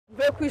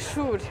navuye ku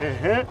ishuri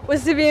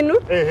uzi ibintu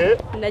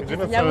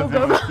nagize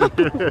Nyabugogo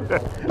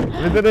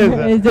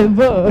neza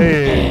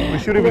ku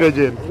ishuri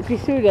biragenda ku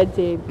ishuri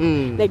biragenda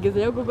nagize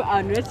Nyabugogo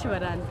abantu benshi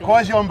baranze ko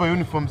waje wambaye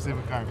uniform se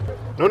bikanga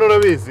none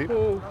urabizi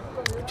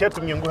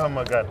icyatumye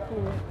nguhamagara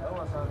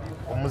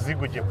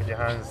umuzigo ugiye kujya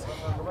hanze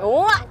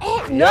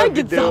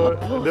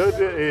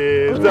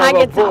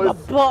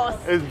NzabaBoss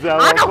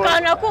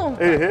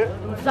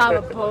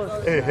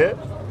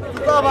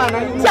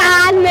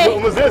cyane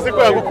umuzehe siko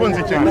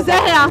yagukunze cyane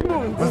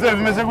muzehe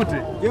bimeze gute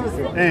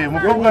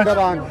mukobwa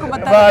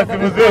basi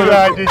muzehe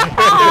urangije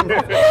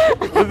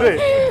muzehe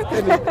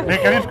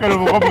reka nitwara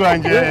umukobwa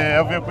wanjye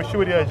avuye ku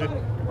ishuri yaje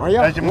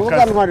mu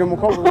kazi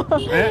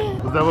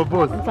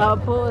NzabaBoss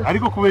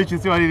ariko kubera iki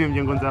se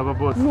waririmbye ngo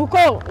NzabaBoss nuko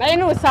ari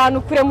n'usana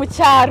kure mu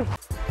cyaro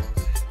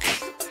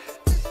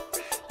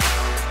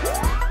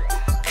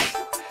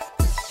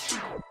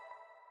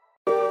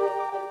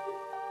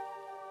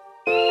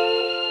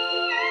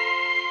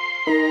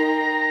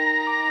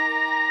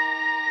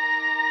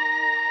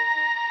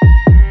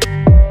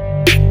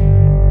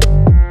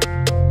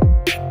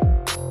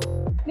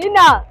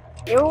Nina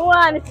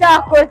ewana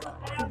cyako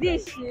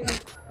zishimye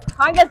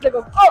hangeze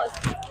go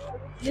kose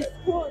ni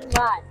school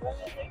man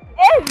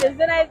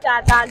beze nayo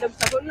byatanda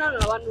gusa ko none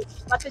abantu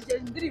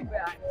bategereje indirimbo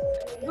yanjye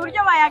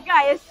uburyo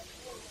bayagaye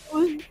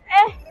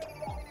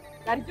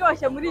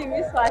naryoshye muri iyi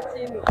minsi wa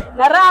kintu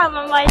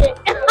naramamaye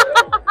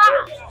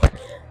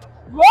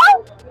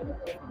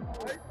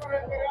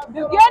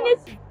bibwiye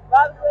n'iki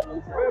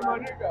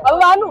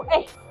abantu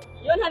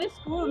iyo ntari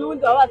school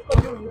n'ubundi baba batwo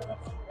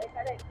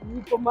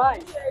niko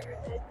mani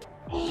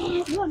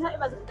iyo ntari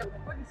bazi kujya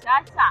ku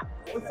gishyashya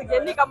usigaye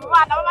niga mu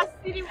bana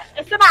b'abasirimu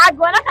ese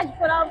nagora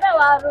akagikora wambaye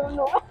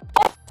waruntu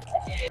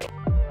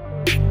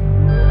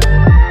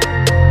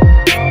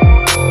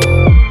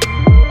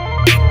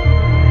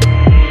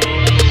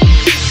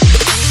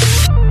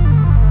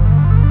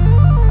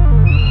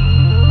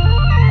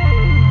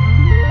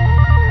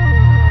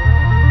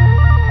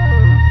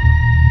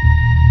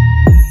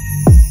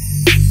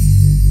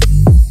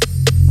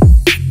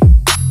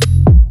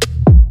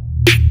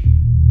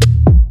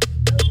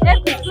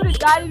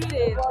Gare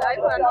birenze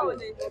ariko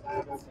nanone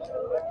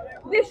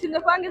ndishimye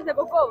ko Ageze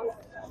koko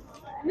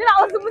nira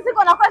uzi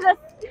umuzigo nakoze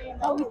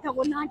wita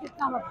ngo nanjye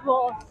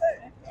NzabaBoss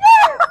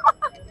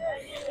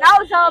nawe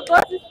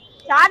NzabaBoss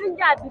cyane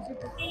njyadije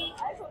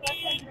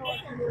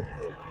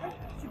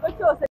kigo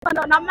cyose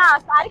na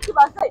maso ariko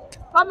ibaze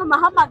kwamama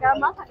hamagara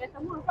maso agahita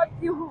nk'uruko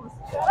byihuse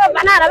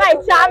urumva narabaye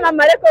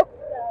icyamamare koko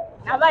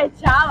nabaye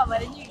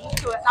icyamamare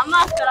nyigito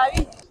amaso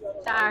arabizi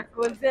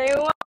cyakoze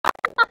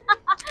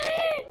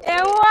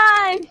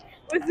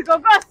uziko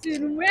rwose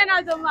ibintu muye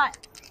nazo mani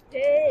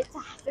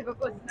cyase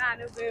koko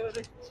nane bwero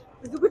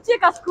uzi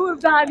gucika school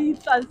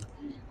byaritsaze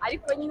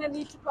ariko nyine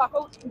n'iki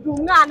kwako ndi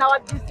umwana wa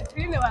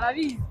discipline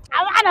barabizi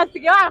abana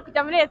sigaye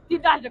barakujya muri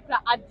etidaje kuri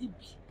ADDY-B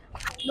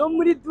no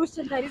muri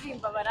douche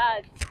ndaririmba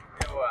barazi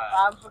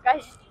bavuga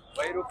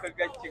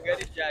bayirukaga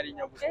Kigali byari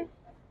Nyabugogo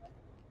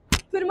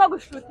turimo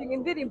gushutinga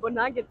indirimbo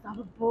nanjye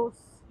NzabaBoss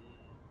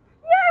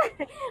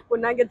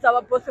Unange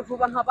NzabaBoss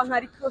vuba nkaba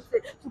nkari cyose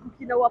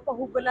tukukina wapa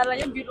ahubwo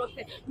naraye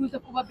mbirose nuze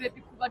kuba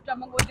baby kuba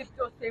jama ngo ndi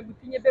byose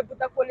mutinye baby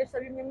udakoresha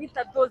bimwe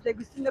mwita doze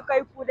gusine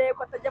kayikure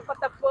ko atajya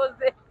afata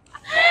pose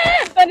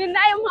dani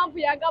nayo mpamvu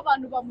yanga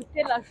abantu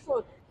bamutera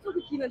shot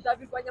tukukina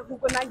ndabirwanya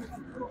ahubwo nanjye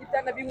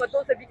gitana bimwe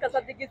doze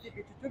bikaza bigeze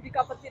bitu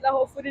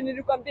bikafatiraho furi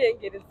nirirwa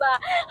mbengereza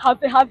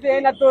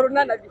have na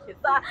dorona na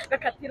biheza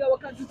gakatira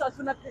wakanzuza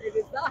suna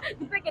perereza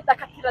nipegeta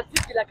katira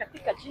zibira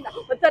katika jina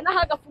batana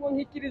hagafungo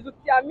nkikirizo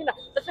utyamina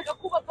ndashaka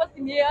kuba boss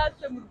ni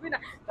yaje mu rwina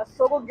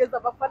gasogogeza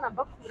abafana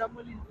mbakura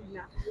muri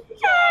zina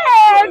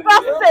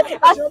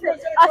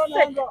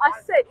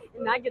ase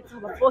nange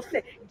NzabaBoss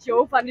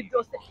Jehova ni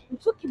byose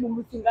nsuki mu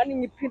muzingani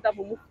nkipinda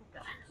mu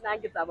mufuka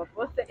nange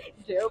NzabaBoss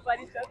Jehova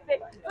ni byose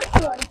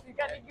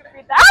muzingani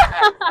nkipinda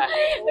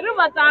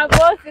ruma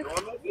NzabaBoss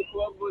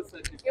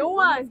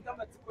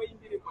amatsiko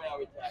y'indirimbo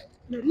yawe cyane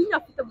nari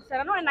afite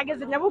gusara none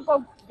nageze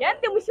Nyabugogo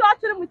gende mushi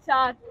wacu uri mu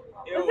cyaro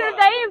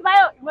usize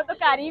yimbayo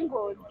imodoka yari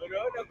ingozi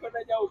urabona ko na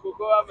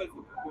Nyabugogo bamaze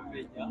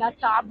kukumenya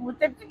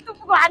natabutse mfite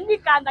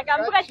ubwandikanda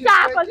kamvuga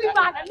cyako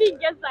zimana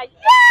nigeza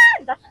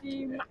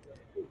ndashima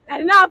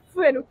ari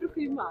napfuye n'ukuri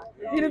kw'Imana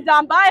ibintu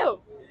byambayeho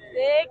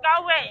reka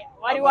we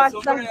wari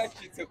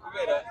wasacitse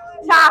kubera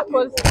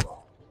cyakoze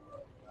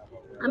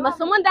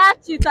amasomo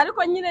ndayacitse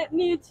ariko nyine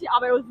n'iki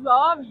abayobozi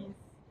baba babizi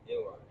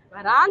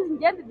baranzi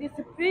ngende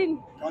discipline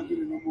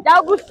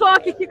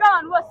ndagusohoka ikigo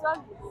abantu bose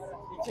babizi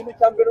ikintu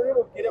cya mbere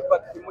urubwire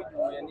Bati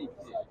mugiye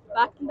n'iki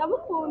Bati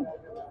ndamukunda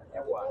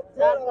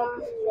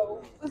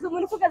uzi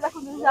umuntu ukugeza ku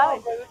nzu zawe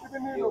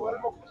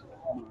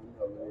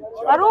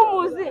wari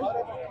umuzi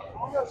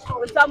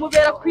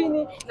nzamubera queen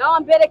nawe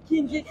ambere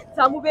kingi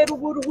nzamubera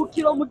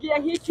uburuhukiro mugiye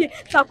nk'iki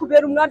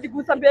nzakubera umwami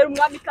gusa mbere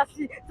umwami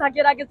kasi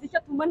nzagerageza icyo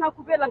tuma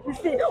ntakubera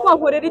mpisi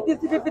wankorera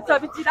idizi bibitsa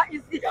bigira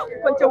izi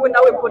kuko njyewe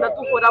nawe mbona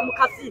duhora mu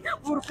kasi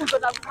urukundo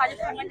naguhaye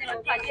cyangwa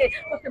nyaratanye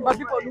bose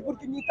mbabibona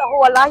uburyo unyitaho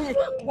waraye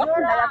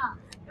ngakunda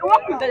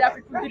uwakunda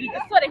yakwikungira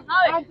igisore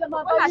nkawe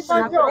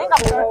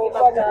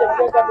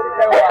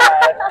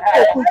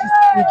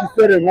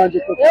igisore nkanje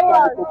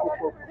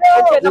koko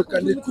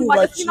kandi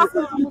kubakira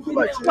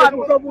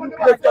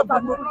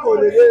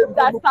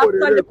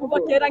ndamukorera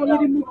kubakera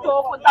nkiri muto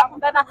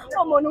ndakundana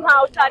umuntu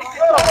nkawe utari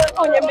cyo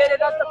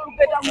onyemerera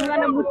tukubera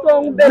umwana muto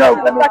umbere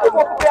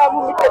ndakoko kubera mu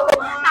mitezo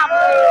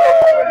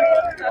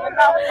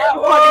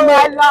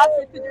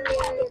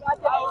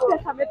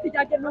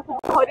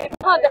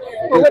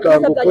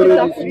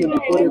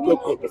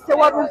se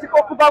waruzi ko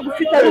kuba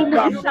gufite ari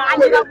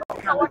umushanyira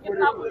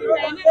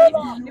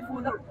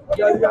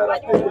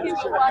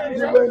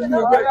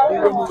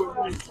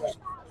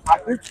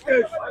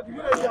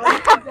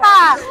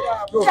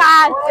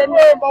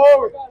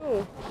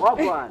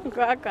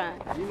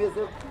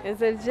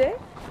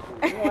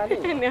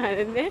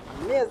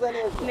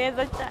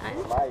neza cyane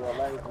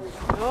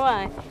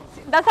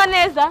ndasa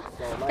neza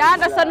kandi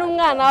ndasa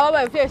n'umwana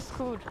wabaye uvuye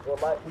school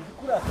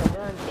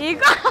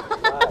igo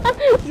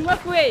nyuma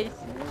kwezi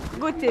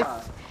gute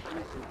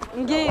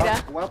ngira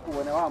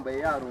wakubona wambaye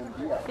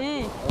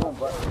yarumbiye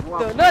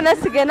none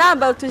asigaye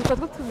nambaye utujipo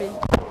tw'utumenyi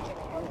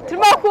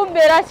turimo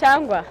kumbera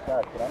cyangwa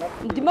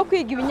ndimo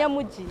kwiga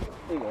ibinyamugi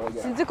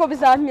sinzi ko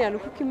bizampirana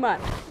kuko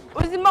imana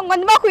uzima ngo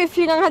ndimo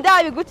kwifinga nka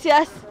bya bigutsi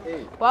hasi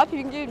wapi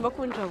ibingibi birimo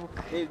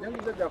kunjabuka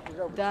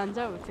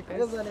byanjabutse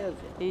kabisa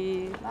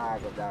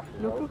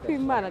ni ukuri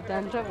imana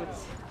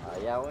byanjabutse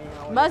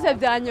maze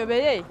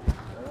byanyobeye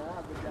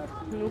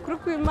ni ukuri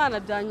kw'imana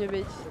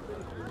byanyobeye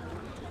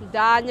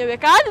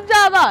kandi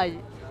byabaye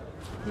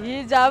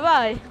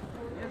byabaye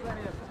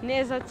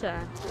neza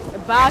cyane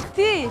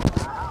bati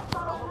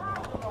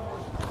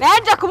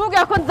naje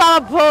kumubwira ko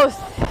NzabaBoss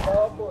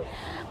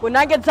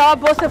unange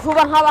NzabaBoss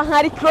vuba nkaba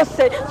nkari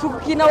crosse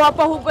sukukina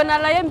wapa ahubwo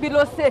naraye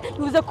mbirose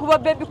uze kuba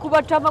baby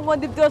kuba chama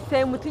ngondi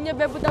byose mutinye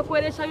baby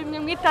udakoresha bimwe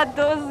mwita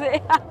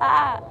doze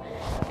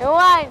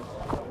ewai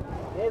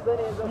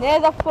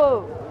neza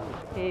fo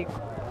yego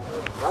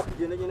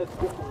batugenda nyine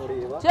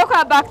tukumureba cyo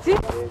kwa bakti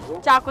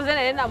cyakoze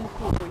nere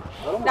namukuye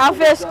na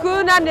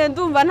Facebook nane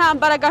ndumva nta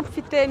mbaraga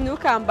mfite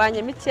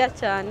nukambanye mikiya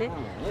cyane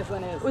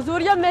uzi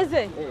uburyo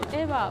meze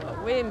baba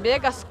we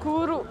mbega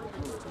skuru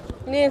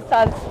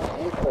n'insazi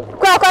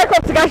kwa ariko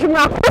tugaje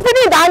umwaka uzi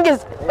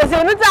nindangiza uzi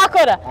ibintu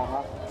nzakora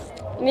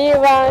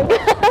nibanga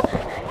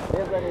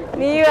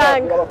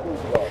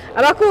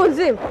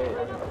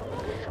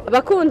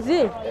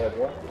abakunzi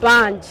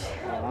banje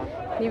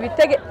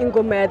nibitege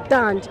ingoma ya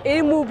danje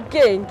iri mu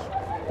bwenge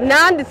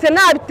nanditse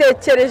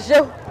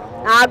nabitekerejeho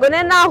ntago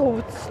ne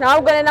nahubutse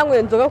ntabwo ne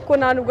nanywenzoga kuko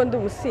nta nubwo ndi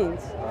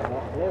umusinzi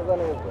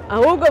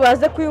ahubwo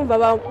baze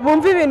kuyumva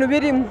bumva ibintu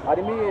birimo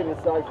harimo iyi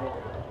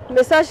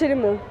message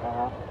irimo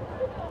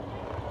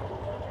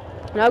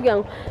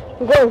nabwo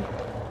ngo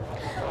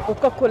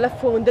ukakora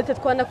fondete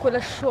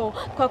twanakora show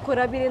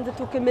twakora birenze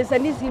tukemeza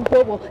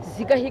n'izimbobo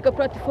zigahiga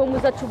platform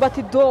zacu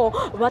batido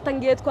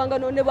batangiye twanga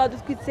none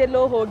badutwitse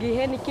roho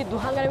giheni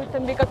kiduhangana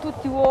bitambika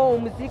tuti wo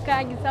muzika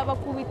yangisaba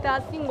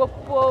kubita singo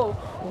po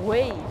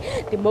we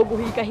ndimo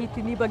guhiga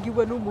hiti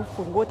nibagiwe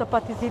n'umufungo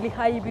tapati zili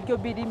hayi ibiryo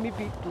birimo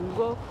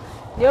ibitungo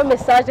niyo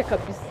message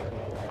kabisa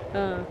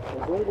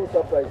ubungu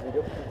surprise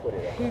yo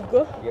kugukorera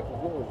higo ngiye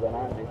kuguhuza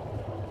nande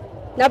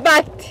na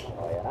bakti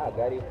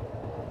nagari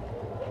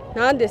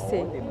nande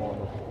se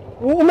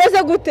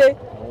umeze gute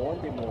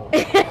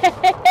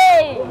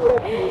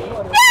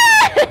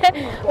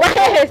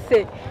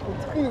wahese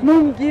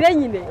mumbwire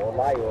nyine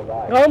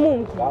ngaho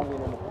mumbwire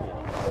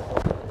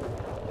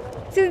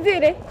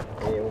sinzire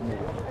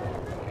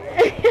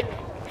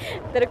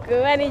dore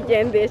kuba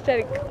nigendesha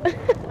ariko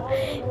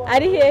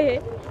ari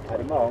hehe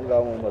harimo aho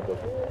ngaho mu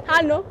modoka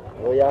hano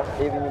oya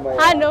reba inyuma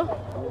ya hano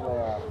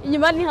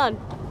inyuma ni hano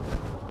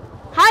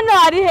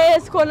hari hehe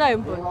siko nayo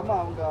mbona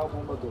aho ngaho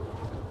mu modoka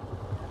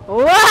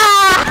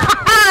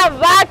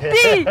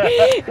Bati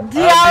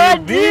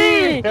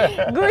Diawadi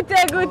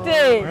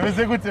gute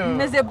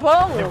meze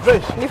bon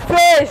ni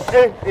fresh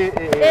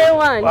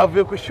one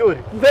Avuye Kw'Ishuri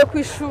mvuye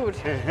Kw'Ishuri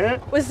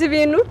uzi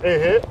ibintu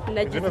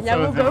nagize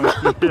nyabugogo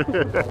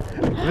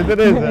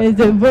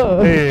meze bon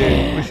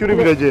Kw'Ishuri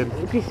biragenda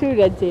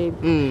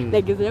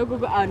nagize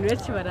nyabugogo abantu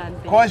benshi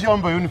barande ko waje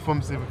wambaye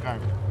uniform se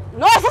bikanga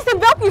no sasa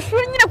mvuye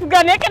Kw'Ishuri nyine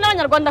kuganeka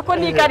n'abanyarwanda ko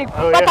niga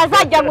ariko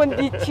batazajya ngo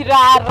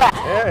ndikirara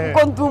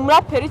ngo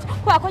ndumuraperi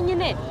kwa ko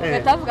nyine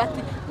batavuga ati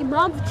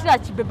impamvu kiriya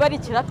kibeba ari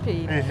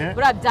kiraperi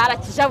bura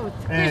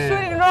byarakijabutse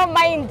Kw'Ishuri no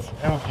mind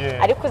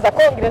ariko uza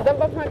kongereza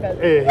mba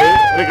mpagaze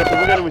reka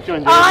tuvugane mu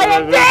cyongereza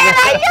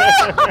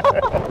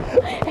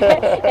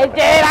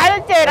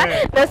Egera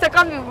ndetse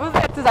ko mbivuze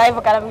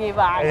tuzabivugana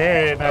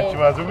mwibanga nta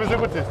kibazo ubize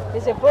gute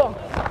c'est bon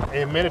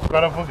mere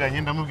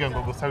twaravuganye ndamubwira ngo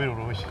gusabira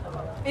uruhushya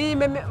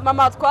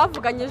mama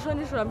twavuganye ejo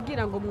nijoro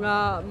ambwira ngo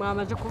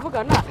mwamaje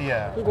kuvugana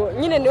ngo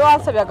nyine niwe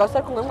wansabye agasa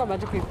ariko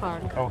mwamaje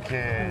kwipanga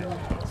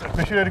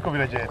Kw'Ishuri ariko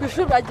biragenda.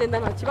 Kw'Ishuri bagenda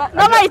nta kiba.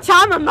 Nabaye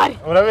icyamamare.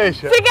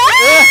 Urabeshya?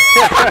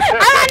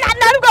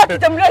 Ntabwo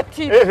afite muri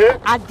TV.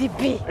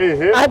 ADDY-B.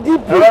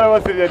 ADDY-B.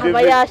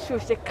 Aba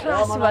yashushe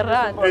class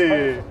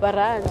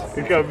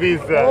baranzi.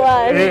 Kabisa.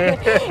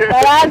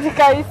 Baranzi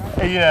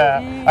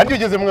kabisa. Andi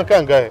ugeze mu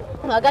kangahe?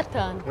 Nka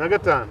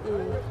gatanu.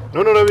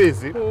 None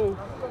urabizi?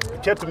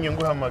 Cyatumye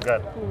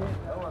nguhamagara.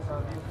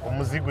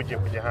 Umuzigo ugiye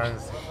kujya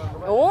hanze.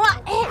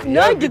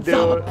 Nonge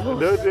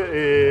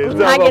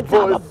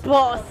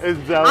NzabaBoss.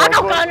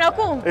 Ako kana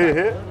kumva.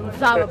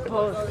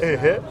 NzabaBoss.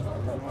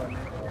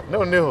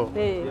 Noneho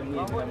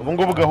ubu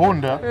ngubu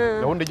gahunda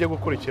igiye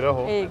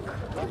gukurikiraho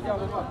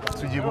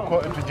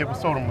tugiye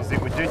gusohora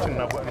umuzigo ugiye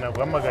ikintu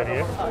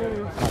naguhamagariye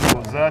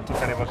kuza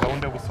tukareba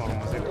gahunda yo gusohora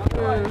umuzigo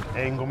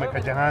ingoma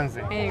ikajya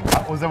hanze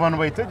uza abantu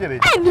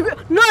bayitegereje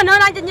noneho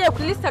nanjye ngiye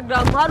kuri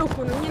Instagram hari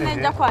ukuntu nyine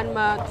njya kwa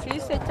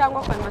animatrice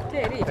cyangwa kwa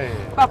animateri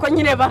kwako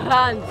nyine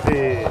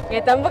bahanze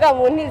ngahita mvuga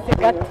mu ntizi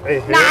gato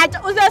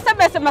najya uza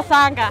SMS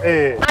masanga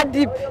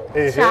ADDY-B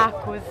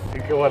cyakoze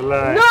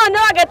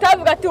noneho agahita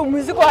bavuga ati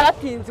umuzigo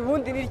waratinze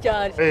ubundi ni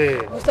ryari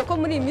gusa ko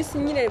muri iyi minsi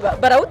nyine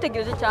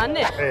barawutegereje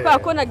cyane kubera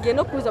ko nagiye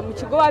no kuza mu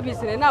kigo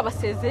babizire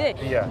nabasezeye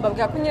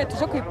mbabwira ko nyine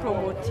tuje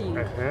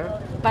kuyipromotinga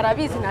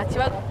barabizi nta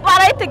kibazo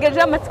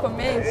barayitegereje amatsiko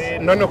menshi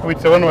none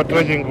kubitsa bano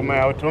baturage ingoma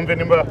yawe tumve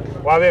nimba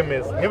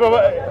wabemeza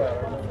niba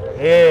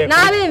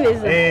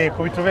nabemeza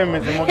kubitsa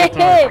bemeze mu gato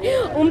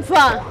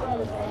umva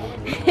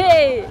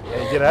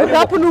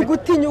rapu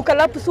nugutinyuka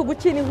rapu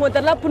sugukina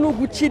inkoda rapu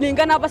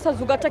nuguciringa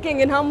n'abasaza ugaca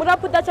kenge nta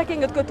murapu udaca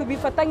kenge twe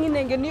tubifata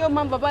nk'inenge niyo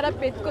mpamvu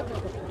abarapetwe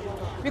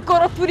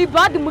bikoro turi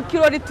bad mu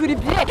kirori turi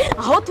bye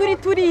aho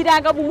turi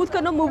iranga mu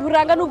mutwe no mu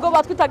buranga nubwo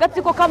batwita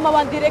agatsiko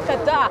k'amabandi reka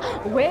da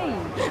wey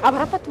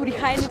abarapa turi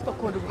haye nitwa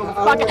kondo ubwo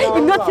bufaka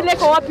inoti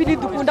leko wapiri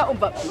dukunda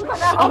umva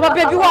aba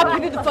baby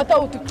wapiri dufata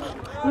utu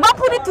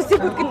mapuri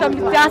tusigutwita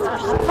mibyasi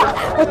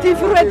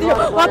otifu radio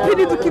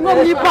wapiri dukimo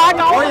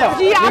mwibanga oya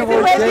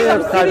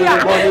radio Syria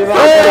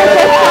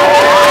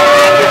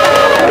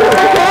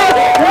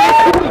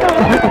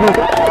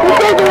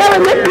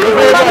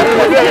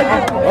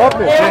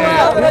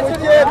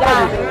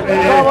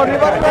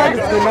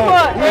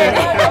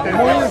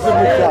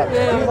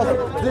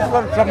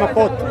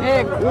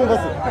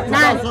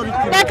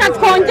reka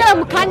twongere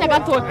mu kanya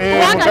gato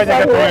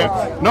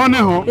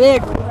noneho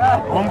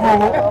ubu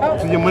ngubu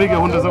tujye muri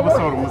gahunda zo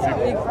gusohora umuzigo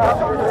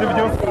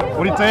sibyo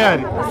uri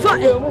tayari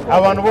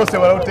abantu bose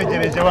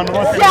barawutegereje abantu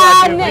bose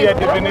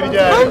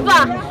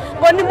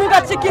ngo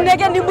nimugacika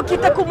intege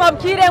nimukite ku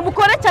mabwire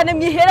mukore cyane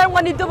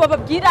mwiheranwa n'ibyo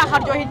bababwira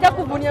haryohera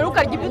kuvunya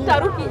rukarya ibyo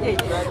utaruhiye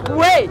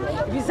we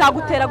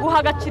bizagutera guha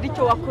agaciro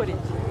icyo wakoreye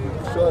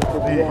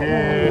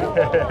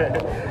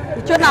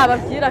icyo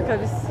nababwira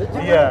kabisa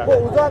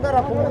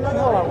uzagara ku munani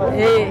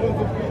wawe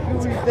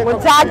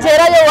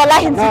nzagerayo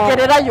wallahi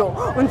nzigererayo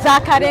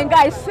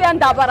nzakarenga isi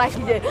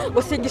ndabarahiye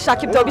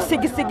usingishaka ibyo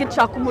bisigisiga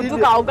nshaka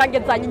umuduga ugange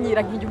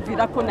nzanyinyira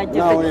nkiyumvira ko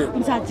nageze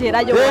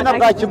nzagerayo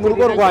wallahi mu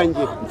rugo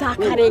rwanjye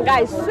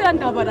nzakarenga isi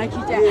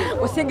ndabarahiye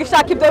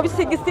usingishaka ibyo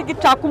bisigisiga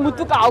nshaka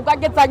umuduga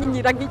ugange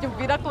nzanyinyira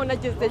nkiyumvira ko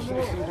nageze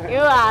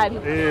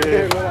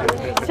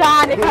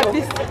cyane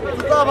kabisa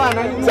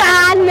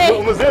cyane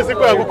umuzese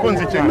ko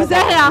yagukunze cyane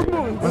muzehe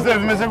yakunze muzehe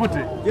bimeze gute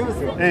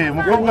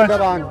mukobwa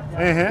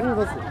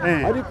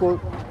ariko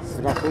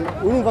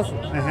urumva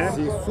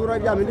si isura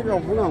rya bindi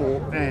bavuga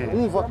ngo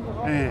urumva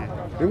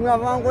rimwe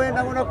avango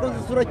wenda ngo nakoze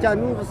isura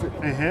cyane urumva se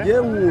ye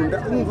nkunda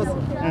urumva se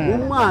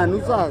umwana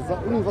uzaza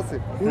urumva se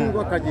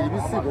urumva akagira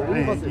ibisigo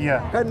urumva se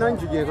kandi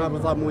nanjye ugiye nkaba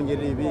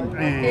zamwongerera ibindi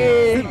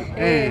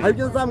hari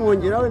ibyo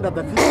zamwongera wenda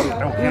adafite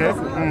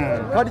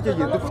kandi icyo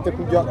gihe dufite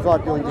kubyo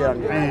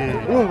zabyongerana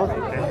urumva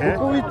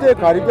kuko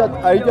Uwiteka hari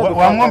ibyo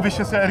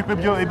wamwumvishe se ariko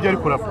ibyo ari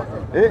kurapa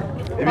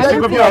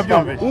ibisigo byaba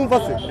byumvishe urumva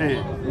se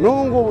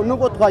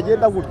nubwo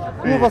twagenda gutya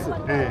urumva se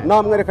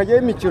namwereka agiye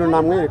imikino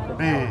namwereka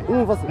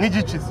urumva se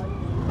nk'igicizi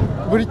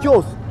buri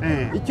cyose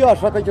icyo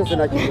ashaka cyose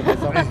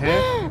nakigeza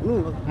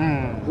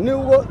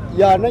nubwo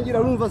yanagira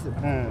urumva se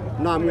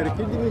namwereka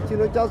indi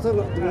mikino cyangwa se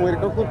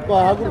tumwereka ko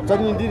twahagurutsa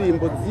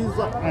n'indirimbo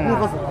nziza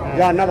urumva se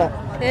yanabaho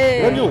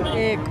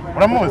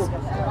uramuzi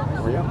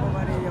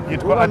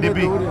yitwa ADDY-B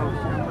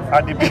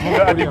ADDY-B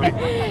vuga ADDY-B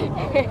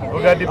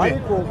vuga ADDY-B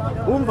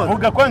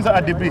vuga kwanza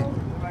ADDY-B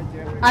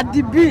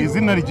ADDY-B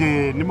izina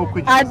rye nimo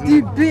kwigiza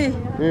ADDY-B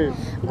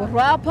ngo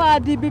rapa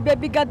ADDY-B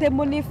baby gade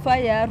muni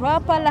fire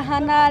rapa la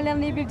hanale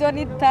ni bidyo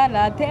ni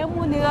tala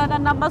temu ni rana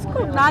na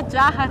masku na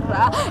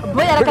jahara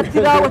boya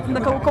rakatira wati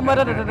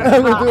nakabukomara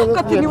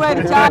ko tini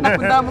wari cyana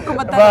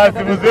kuzamukomata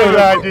basi muzehe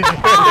Yaje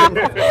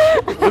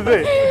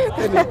muzehe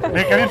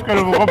reka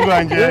nishwe ubugo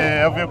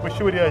bwanjye avuye ku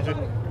ishuri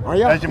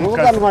yaje mu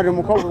kazi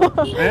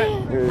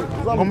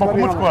ngomba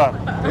kumutwara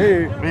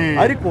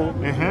ariko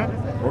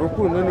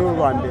urukundo ni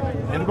rwa mbere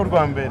nirwo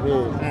rwa mbere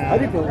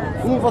ariko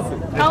urumva se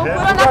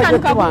kangura n'akantu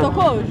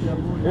kabutokoje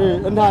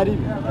ntari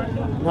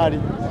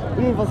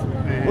urumva se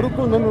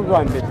urukundo ni rwa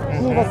mbere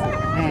urumva se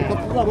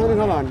tuzabane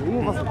nk'abantu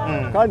urumva se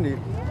kandi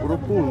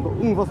urukundo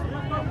urumva se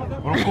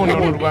urukundo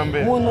ni urwa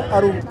mbere umuntu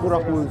arukura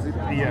ku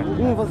nzira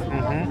urumva se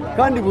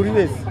kandi buri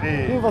wese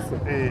urumva se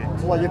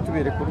tuzajya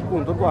tubereka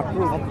urukundo rwacu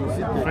urumva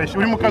turufite fresh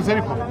uri mu kazi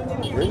ariko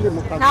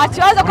nta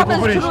kibazo ko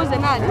tuzicuruze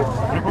nani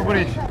uri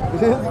kugurisha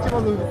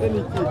ikibazo mfite ni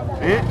iki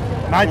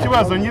nta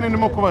kibazo nyine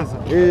ndimo kubaza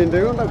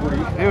ndayo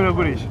ndagurisha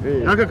uragurisha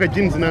n'aka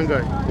kajinzi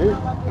nangahe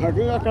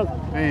ntabwo ngakazi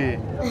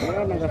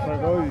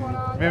nagashagaho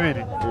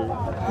bibiri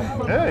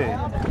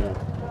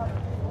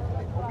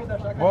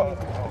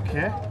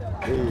okay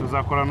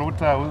tuzakorana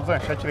ubutaha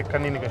uzashakire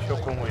kanini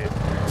gashoka nkweto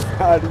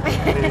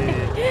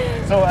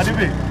so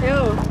ADDY-B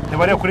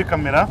bari kuri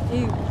kamera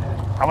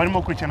abarimo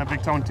gukurikirana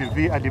BigTown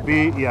TV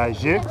ADDY-B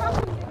yaje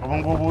ubu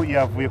ngubu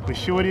yavuye ku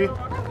ishuri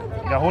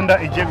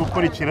gahunda igiye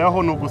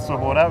gukurikiraho no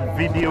gusohora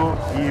video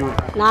yiwe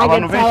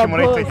abantu benshi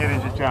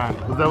murayitegereje cyane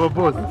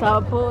NzabaBoss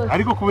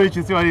ariko kubera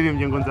iki se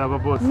waririmbye ngo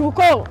NzabaBoss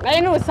nuko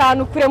nari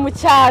n'usana ukure mu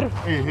cyaro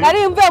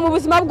nari mvuye mu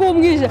buzima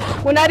bw'umwije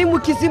ngo nari mu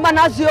kizima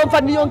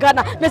naziyomva niyo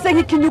ngana mese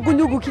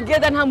nk'ikinyugunyugu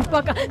kigenda nta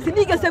mupaka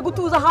sinigeze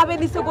gutuza habe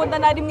ni segonda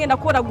na rimwe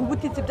nakoraga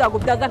ubutitsi byago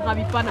byaza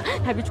nkabipana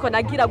ntabicwa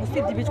nagira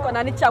gusibye ibicwa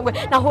nani cyangwe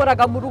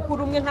nahoraga mu ruku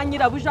rumwe nka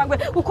nyirabujangwe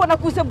uko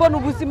nakuze mbona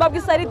ubuzima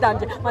bw'isari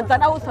danje manza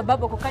naho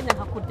sababu ko kanya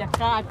nkakurya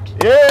kake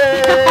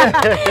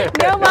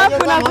niyo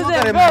mpamvu navuze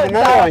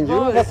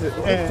ngo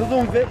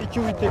tuzumve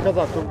icyo Uwiteka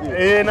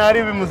azatubwira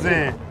nari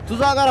bimuze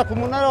tuzagara ku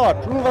munara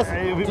wacu urumva se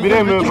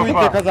biremewe icyo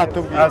Uwiteka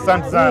azatubwira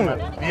asante sana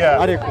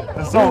ariko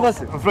urumva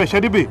se fresh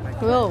ADDY-B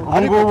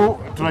ubu ngubu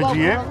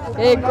turagiye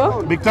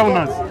yego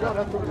BigTown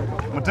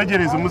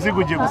mutegereze umuzigo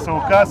ugiye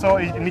gusohoka so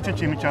nicyo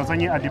kintu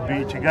cyazanye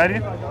ADDY-B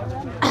IKigali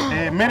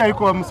mera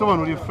ariko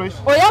bamusobanuriye fresh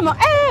oya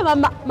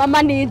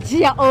mama ni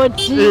ijiya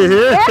oji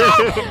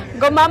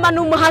ngo mama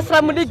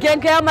n'umuhasira muri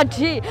genge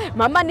y'amaji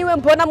mama niwe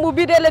mbona mu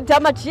birele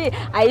by'amaji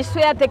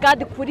ayishoya de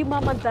gadi kuri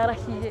mama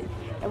nzarahiye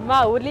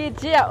ma uri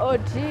ijiya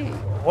oji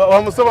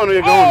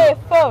wamusobanuriye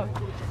gahunda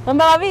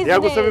mama babizi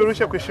yagusabira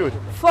urushya ku ishuri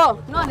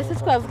none se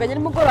twavuganye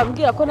nimugoroba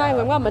ambwira ko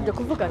nawe mwamaze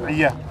kuvugana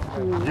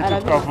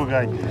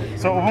twavuganye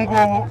so ubu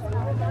ngubu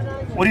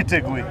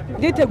uriteguye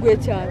nditeguye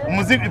cyane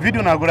umuziki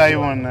video ntabwo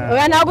urayibona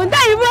oya ntabwo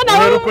ndayibona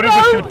wowe ukuri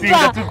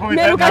gushutinga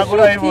tukubita ntabwo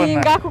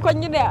urayibona kuko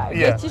nyine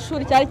igihe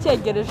cy'ishuri cyari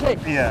cyegereje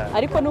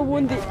ariko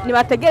n'ubundi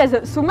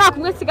nibategereze si umwaka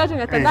umwe sigaje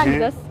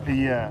ngatandangiza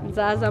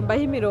nzaza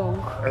mbaho imirongo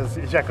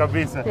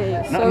kabisa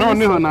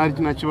noneho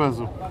nta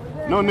kibazo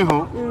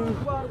noneho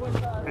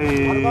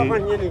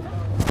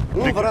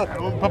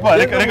papa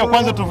reka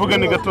kwanza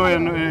tuvugane gatoya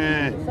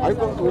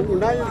ariko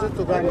unayinze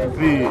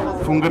tuganire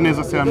funga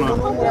neza se hano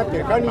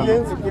kandi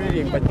yenze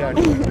kuririmba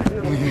cyane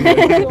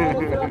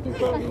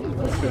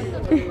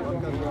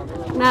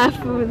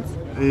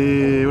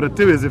nafunze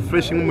uratebeze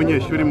fresh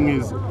nk'umunyeshuri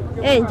mwiza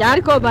njye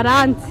ariko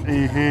baranze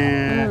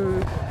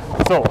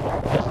so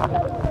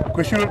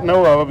kw'ishuri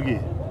nabo bababwiye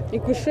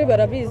ikw'ishuri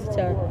barabizi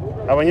cyane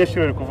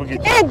abanyeshuri bari kuvuga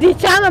iki ndi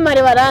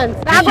cyamamare baranze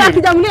ntabwo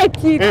bakijya muri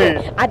ekipe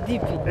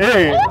ADDY-B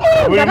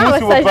buri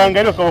munsi bupanga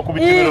ariko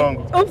bakubita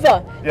imirongo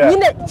umva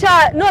nyine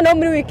noneho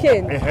muri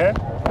weekend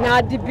ni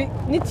ADDY-B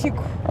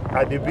n'ikigo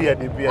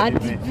ADDY-B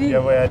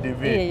yabaye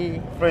ADDY-B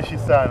fresh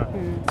sana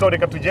so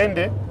reka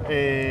tugende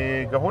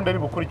gahunda ari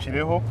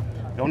bukurikireho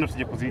gahunda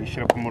tugiye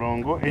kuzishyira ku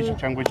murongo ejo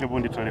cyangwa ejo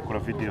bundi turarekura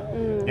video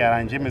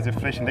yarangiye meze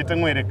fresh ndahita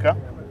nkwereka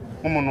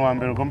nk'umuntu wa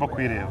mbere ugomba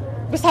kwireba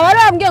gusa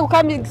barambwiye ngo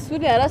coming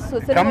soon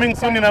yarasose coming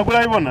soon ntabwo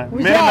urayibona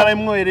mbere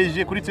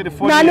narayimwohereje kuri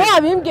telefone nta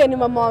wabimbwiye ni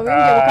mama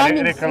wabimbwiye ngo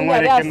coming soon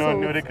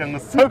yarasose reka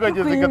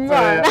nusogageze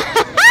gatoya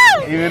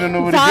ibintu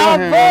n'uburyo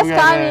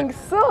coming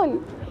soon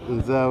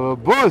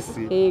NzabaBoss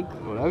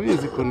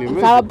urabizi ko nimeze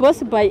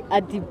NzabaBoss by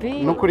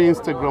ADDY-B no kuri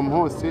Instagram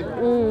hose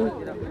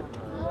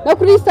no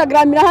kuri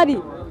Instagram irahari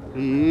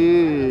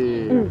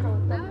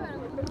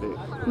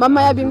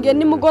mama yabimbwiye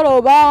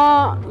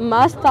nimugoroba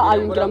master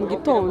abimbwira mu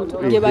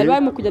gitondo ngiye bari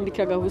barimo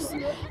kujyandika gahusa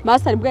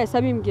master nibwo yahise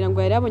abimbwira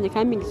ngo yari yabonye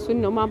coming soon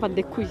no mpamvu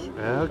adekuye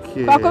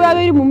kuko biba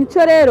biri mu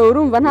mico rero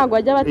urumva ntabwo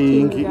bajya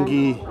batinda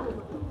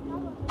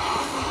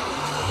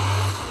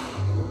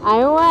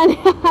ayobane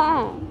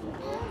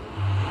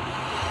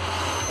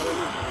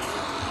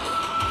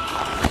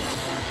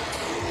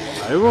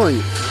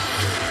ayibonye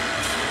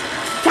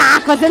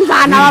cyakoze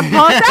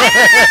NzabaBoss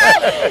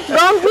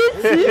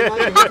ngomvitsi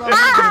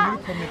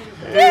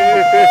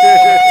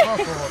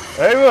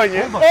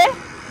ayibonye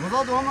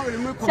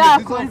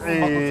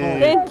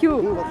thank you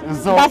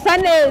basa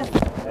neza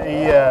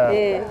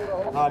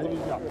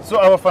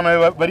so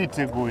abafana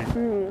bariteguye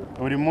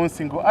buri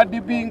munsi ngo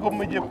ADDY-B ngo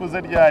mugiye kuza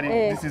ryari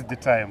this is the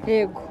time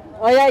yego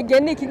oya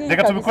igeni iki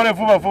reka tubikore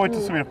vuba vuba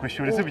tusubire ku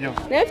ishuri sibyo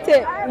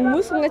nefite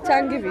umunsi umwe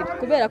cyangwa ibiri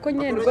kubera ko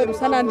nyene rwo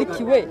rusa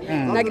nandikiwe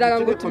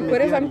nagiraga ngo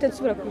tubikore za mite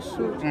tusubira ku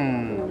ishuri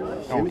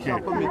okay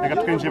reka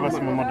twinjiye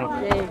basi mu modoka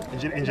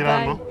injira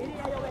hano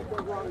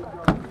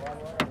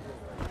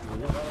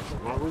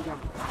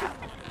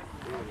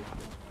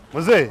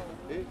muze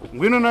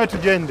ngwino nawe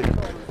tugende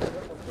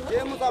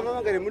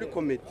muzampamagare muri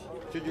komite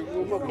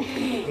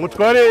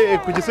mutware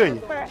ku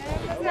Gisenyi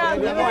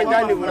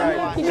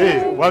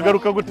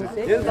wagaruka gute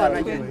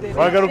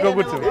wagaruka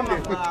gute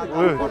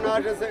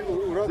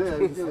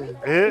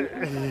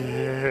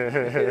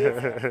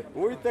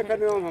Uwiteka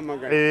niwe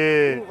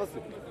wampamagaye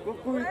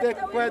kuko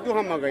Uwiteka ko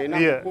yaduhamagaye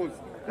nakuze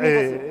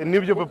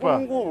nibyo papa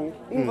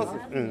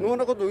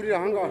nubona ko duhurira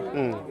ahangaha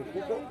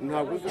kuko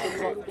ntabwo uzi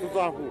ko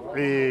tuzahura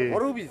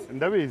wari ubizi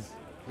ndabizi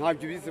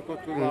ntabyo ubizi ko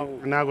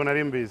tuzahura ntabwo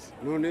nari mbizi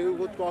none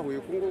ubwo twahuye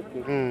ku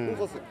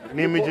nguku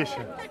ni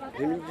imigisha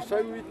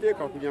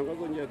y'Uwiteka kugira ngo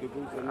azongere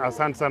duhuze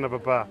asante sana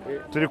papa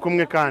turi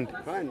kumwe kandi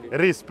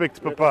respect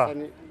papa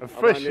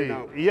fresh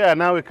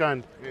nawe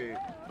kandi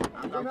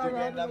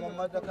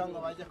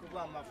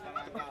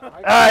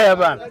aya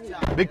bana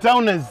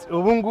BigTowners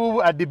ubu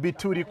ngubu ADDY-B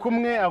turi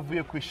kumwe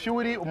avuye ku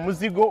ishuri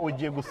umuzigo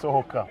ugiye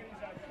gusohoka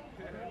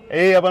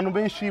abantu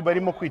benshi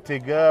barimo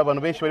kwitega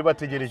abantu benshi bari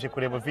bategereje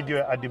kureba video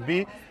ya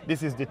ADDY-B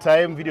this is the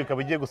time video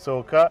ikaba igiye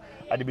gusohoka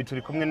ADDY-B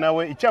turi kumwe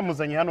nawe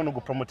icyamuzanye hano no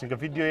gupromotinga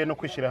video ye no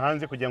kwishira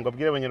hanze kugira ngo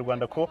abwire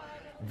abanyarwanda ko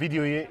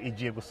video ye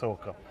igiye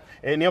gusohoka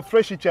ni ya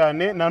fresh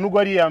cyane nta nubwo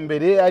ari ya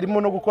mbere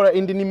arimo no gukora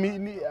indi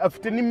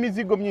afite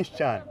n'imizigo myinshi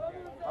cyane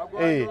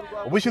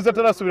ubushize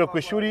atarasubira ku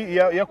ishuri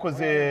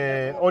yakoze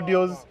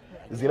audios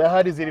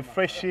zirahari ziri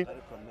fresh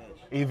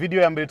iyi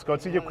video ya mbere tukaba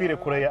tujye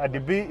kwirekura ya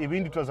ADDY-B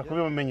ibindi tuzaza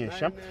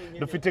kubibamenyesha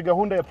dufite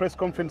gahunda ya press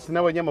conference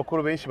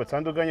n'abanyamakuru benshi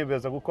batandukanye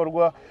bizaza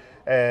gukorwa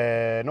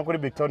no kuri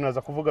BigTown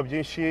naza kuvuga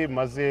byinshi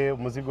maze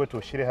umuzigo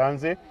tuwushyire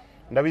hanze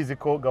ndabizi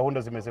ko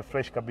gahunda zimeze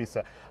fresh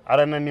kabisa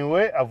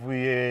arananiwe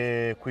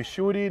avuye ku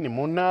ishuri ni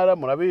mu ntara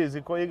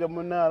murabizi ko yiga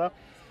mu ntara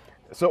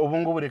so ubu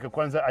ngubu reka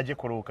kwanza aje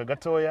kuruhuka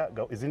gatoya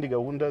izindi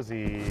gahunda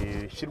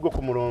zishyirwa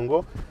ku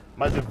murongo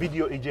maze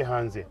video ije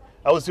hanze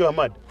au sio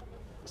Ahmad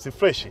si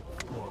fresh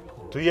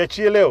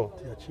tuiachie leo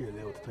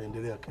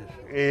tutaendelea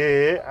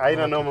kesho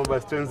haina noma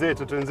basi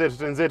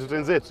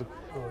twenzetu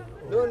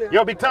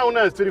yo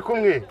BigTowners turi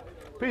kumwe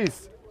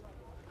peace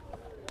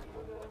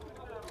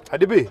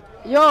ADDY-B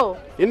yo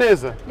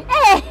ineza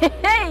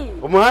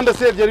umuhanda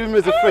se byari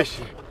bimeze fresh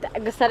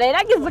gusa rero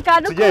agize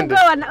kandi ubwo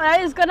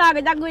urabiziko ntabwo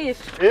ajya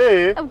guhisha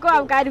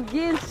ubwoba bwari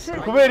bwinshi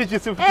kubera iki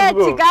se ufite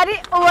ubwoba Kigali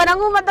ubona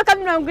nk'imodoka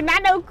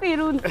 80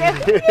 ukwirunze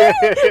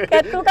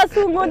gatuka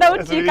sunkunda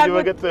ucika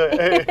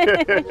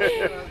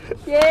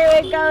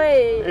yewe gawe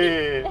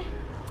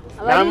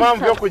nta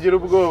mpamvu yo kugira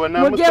ubwoba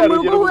nta musaruro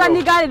ugira ubwoba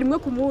n'igare rimwe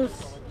ku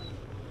munsi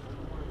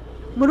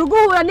mu rugo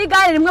uhura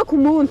n'igare rimwe ku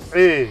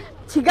munsi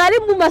Kigali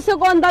mu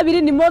masegonda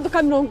 2 ni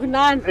imodoka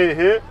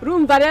 80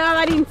 urumva rero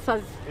ari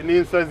insazi ni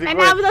insazi gwe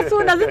ntabwo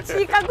sunda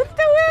zicika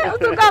gute we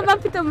utugamba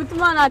mfite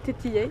umutima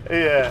natitiye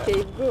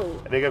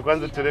reka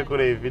kwanza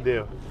turekure iyi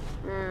video